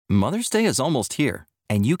Mother's Day is almost here,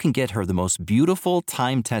 and you can get her the most beautiful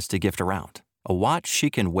time-tested gift around, a watch she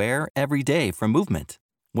can wear every day from Movement.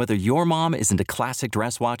 Whether your mom is into classic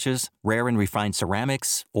dress watches, rare and refined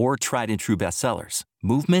ceramics, or tried-and-true bestsellers,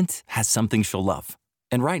 Movement has something she'll love.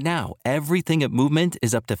 And right now, everything at Movement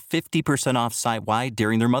is up to 50% off site-wide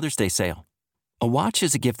during their Mother's Day sale. A watch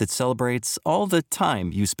is a gift that celebrates all the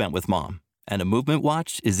time you spent with mom, and a Movement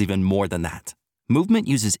watch is even more than that. Movement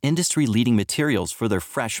uses industry-leading materials for their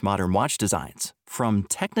fresh modern watch designs, from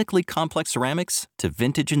technically complex ceramics to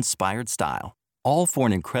vintage-inspired style, all for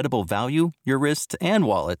an incredible value your wrist and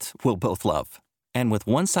wallet will both love. And with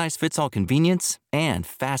one-size-fits-all convenience and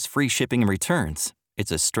fast free shipping and returns,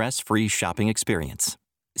 it's a stress-free shopping experience.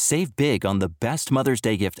 Save big on the best Mother's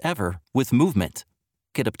Day gift ever with Movement.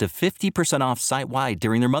 Get up to 50% off site-wide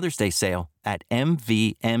during their Mother's Day sale at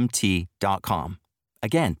mvmt.com.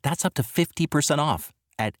 Again, that's up to 50% off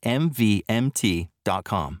at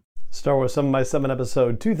mvmt.com. Star Wars 7x7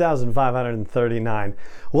 episode 2539.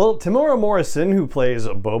 Well, Temuera Morrison, who plays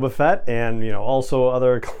Boba Fett and, also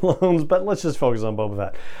other clones, but let's just focus on Boba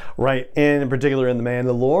Fett, right? And in particular in The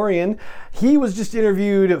Mandalorian, he was just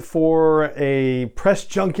interviewed for a press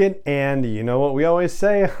junket, and you know what we always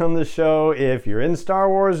say on the show, if you're in Star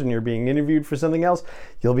Wars and you're being interviewed for something else,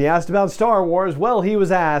 you'll be asked about Star Wars. Well, he was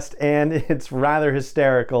asked, and it's rather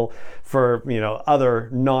hysterical for, other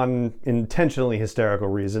non-intentionally hysterical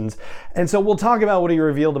reasons. And so we'll talk about what he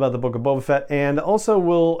revealed about the Book of Boba Fett, and also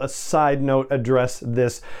we'll, a side note, address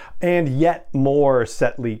this and yet more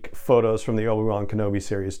set leak photos from the Obi-Wan Kenobi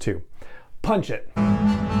series too. Punch it.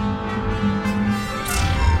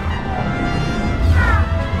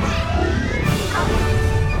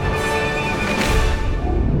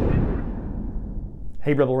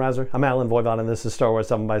 Hey Rebel Rouser, I'm Alan Voivod, and this is Star Wars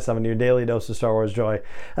 7x7, your daily dose of Star Wars joy.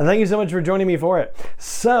 And thank you so much for joining me for it.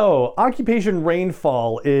 So, Occupation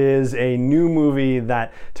Rainfall is a new movie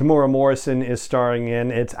that Temuera Morrison is starring in.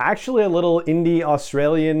 It's actually a little indie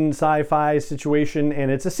Australian sci-fi situation, and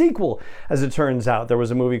it's a sequel, as it turns out. There was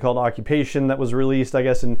a movie called Occupation that was released, I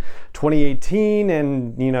guess, in 2018,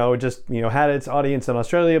 and, just had its audience in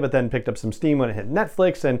Australia, but then picked up some steam when it hit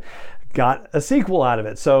Netflix, and got a sequel out of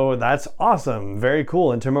it. So that's awesome. Very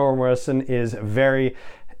cool. And Temuera Morrison is very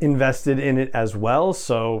invested in it as well.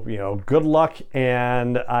 So, good luck.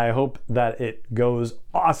 And I hope that it goes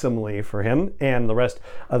awesomely for him and the rest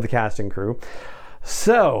of the cast and crew.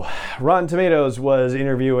 So, Rotten Tomatoes was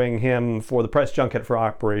interviewing him for the press junket for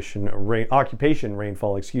Occupation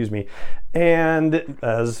Rainfall, and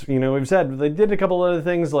as we've said, they did a couple other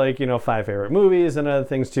things like 5 favorite movies and other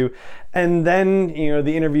things too, and then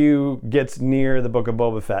the interview gets near the Book of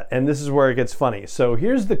Boba Fett, and this is where it gets funny. So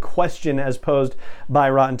here's the question as posed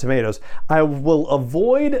by Rotten Tomatoes: I will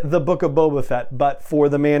avoid the Book of Boba Fett, but for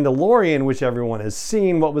The Mandalorian, which everyone has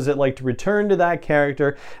seen, what was it like to return to that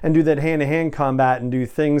character and do that hand-to-hand combat and do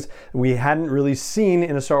things we hadn't really seen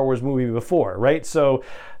in a Star Wars movie before, right? So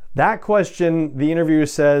that question, the interviewer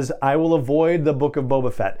says, I will avoid the Book of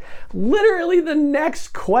Boba Fett. Literally the next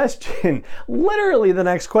question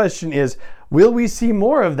is, will we see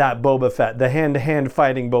more of that Boba Fett, the hand-to-hand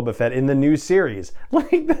fighting Boba Fett in the new series?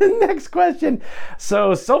 Like the next question.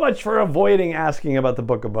 So much for avoiding asking about the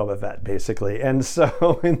Book of Boba Fett, basically. And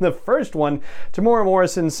so in the first one, Temuera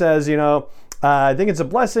Morrison says, I think it's a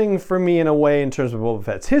blessing for me in a way in terms of Boba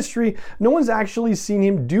Fett's history. No one's actually seen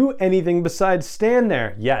him do anything besides stand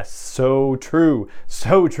there. Yes, so true,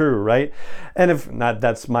 right? And if not,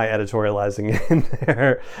 that's my editorializing in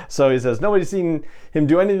there. So he says, nobody's seen him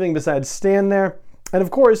do anything besides stand there. And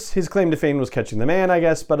of course, his claim to fame was catching the man, I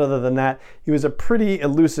guess, but other than that, he was a pretty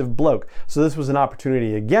elusive bloke. So this was an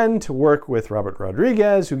opportunity again to work with Robert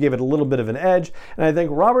Rodriguez, who gave it a little bit of an edge. And I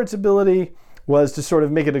think Robert's ability was to sort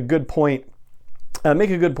of make a good point in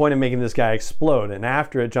making this guy explode. And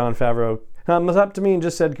after it, Jon Favreau was up to me and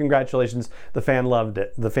just said, congratulations, the fans loved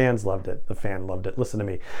it. Listen to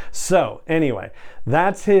me. So anyway,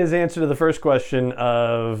 that's his answer to the first question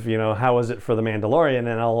of, how was it for The Mandalorian?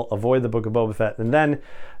 And I'll avoid the Book of Boba Fett. And then,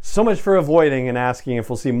 so much for avoiding and asking if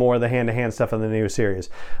we'll see more of the hand-to-hand stuff in the new series.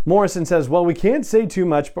 Morrison says, well, we can't say too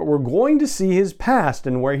much, but we're going to see his past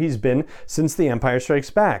and where he's been since The Empire Strikes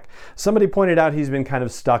Back. Somebody pointed out he's been kind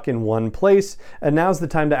of stuck in one place, and now's the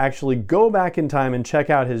time to actually go back in time and check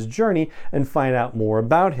out his journey and find out more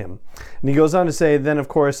about him. And he goes on to say, then of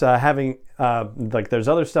course, there's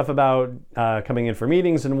other stuff about coming in for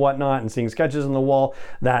meetings and whatnot, and seeing sketches on the wall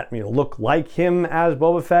that look like him as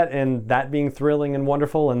Boba Fett, and that being thrilling and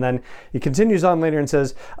wonderful. And then he continues on later and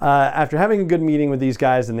says, after having a good meeting with these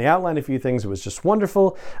guys and they outlined a few things, it was just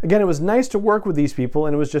wonderful. Again, it was nice to work with these people,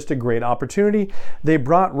 and it was just a great opportunity. They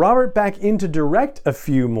brought Robert back in to direct a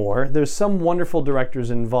few more. There's some wonderful directors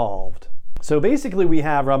involved. So basically we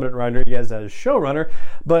have Robert Rodriguez as showrunner,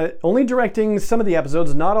 but only directing some of the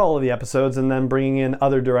episodes, not all of the episodes, and then bringing in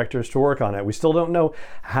other directors to work on it. We still don't know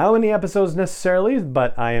how many episodes necessarily,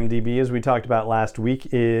 but IMDb, as we talked about last week,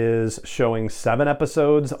 is showing 7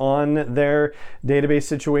 episodes on their database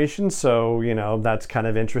situation. So, that's kind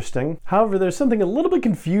of interesting. However, there's something a little bit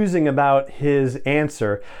confusing about his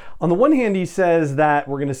answer. On the one hand, he says that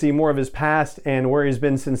we're going to see more of his past and where he's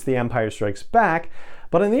been since The Empire Strikes Back.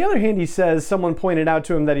 But on the other hand, he says someone pointed out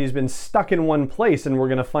to him that he's been stuck in one place and we're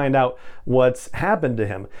going to find out what's happened to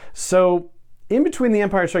him. So in between The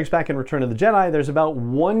Empire Strikes Back and Return of the Jedi, there's about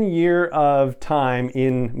 1 year of time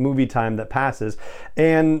in movie time that passes.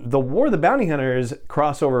 And the War of the Bounty Hunters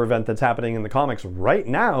crossover event that's happening in the comics right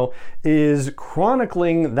now is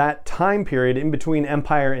chronicling that time period in between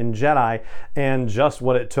Empire and Jedi, and just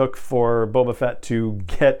what it took for Boba Fett to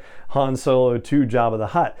get Han Solo to Jabba the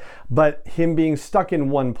Hutt. But him being stuck in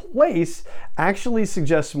one place actually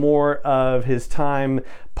suggests more of his time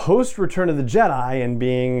post Return of the Jedi, and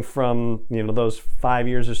being from those 5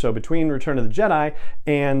 years or so between Return of the Jedi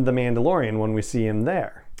and The Mandalorian when we see him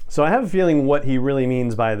there. So I have a feeling what he really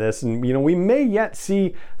means by this, and we may yet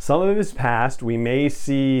see some of his past. We may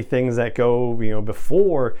see things that go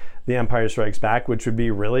before The Empire Strikes Back, which would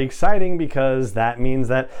be really exciting, because that means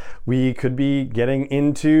that we could be getting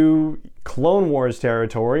into Clone Wars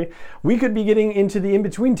territory. We could be getting into the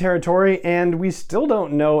in-between territory, and we still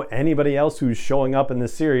don't know anybody else who's showing up in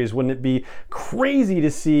this series. Wouldn't it be crazy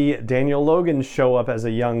to see Daniel Logan show up as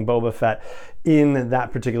a young Boba Fett in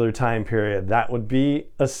that particular time period? That would be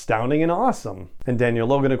astounding and awesome. And Daniel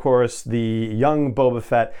Logan, of course, the young Boba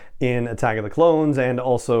Fett in Attack of the Clones, and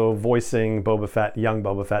also voicing Boba Fett, young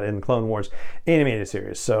Boba Fett in the Clone Wars animated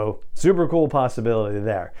series. So super cool possibility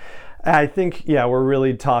there. I think, we're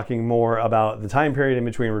really talking more about the time period in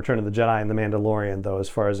between Return of the Jedi and The Mandalorian, though, as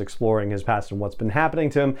far as exploring his past and what's been happening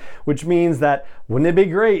to him, which means that, wouldn't it be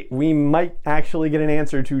great, we might actually get an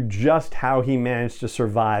answer to just how he managed to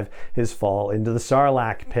survive his fall into the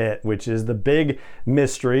Sarlacc pit, which is the big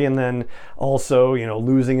mystery, and then also,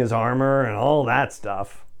 losing his armor and all that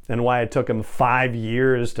stuff. And why it took him 5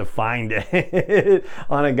 years to find it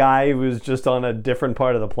on a guy who was just on a different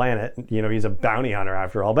part of the planet. He's a bounty hunter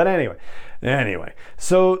after all. But anyway.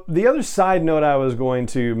 So the other side note I was going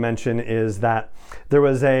to mention is that there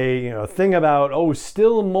was a thing about,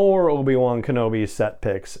 still more Obi-Wan Kenobi set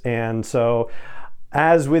pics. And so,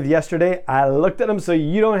 as with yesterday, I looked at them so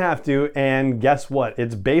you don't have to, and guess what?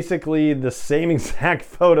 It's basically the same exact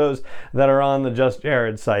photos that are on the Just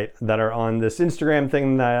Jared site, that are on this Instagram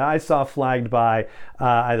thing that I saw flagged by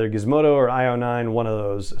either Gizmodo or IO9, one of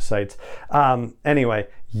those sites. Anyway,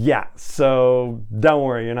 so don't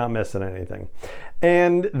worry, you're not missing anything.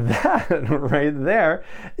 And that right there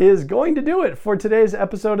is going to do it for today's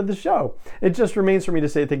episode of the show. It just remains for me to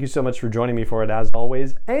say thank you so much for joining me for it, as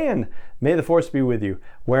always, and may the Force be with you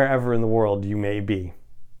wherever in the world you may be.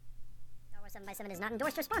 Star Wars 7x7 is not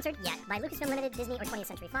endorsed or sponsored yet by Lucasfilm Limited, Disney, or 20th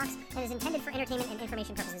Century Fox, and is intended for entertainment and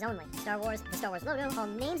information purposes only. Star Wars, the Star Wars logo, all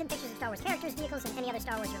names and pictures of Star Wars characters, vehicles, and any other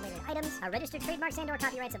Star Wars-related items are registered trademarks and/or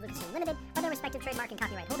copyrights of Lucasfilm Limited, or their respective trademark and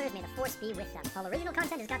copyright holders. May the Force be with them. All original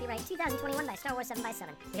content is copyright 2021 by Star Wars 7x7.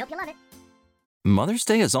 We hope you love it. Mother's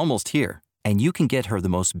Day is almost here, and you can get her the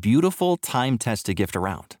most beautiful time-tested gift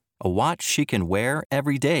around. A watch she can wear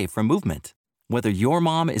every day from Movement. Whether your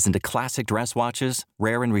mom is into classic dress watches,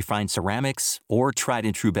 rare and refined ceramics, or tried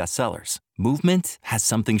and true bestsellers, Movement has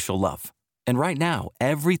something she'll love. And right now,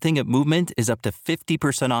 everything at Movement is up to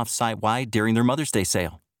 50% off site-wide during their Mother's Day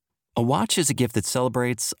sale. A watch is a gift that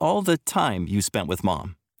celebrates all the time you spent with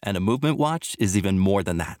mom. And a Movement watch is even more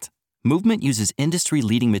than that. Movement uses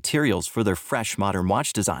industry-leading materials for their fresh, modern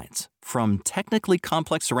watch designs, from technically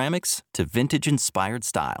complex ceramics to vintage-inspired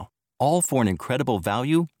style. All for an incredible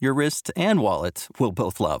value your wrist and wallet will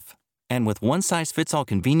both love. And with one-size-fits-all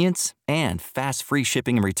convenience and fast free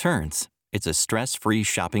shipping and returns, it's a stress-free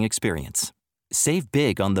shopping experience. Save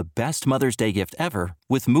big on the best Mother's Day gift ever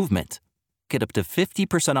with Movement. Get up to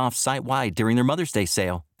 50% off site-wide during their Mother's Day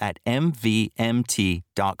sale at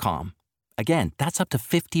MVMT.com. Again, that's up to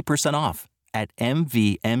 50% off at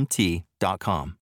MVMT.com.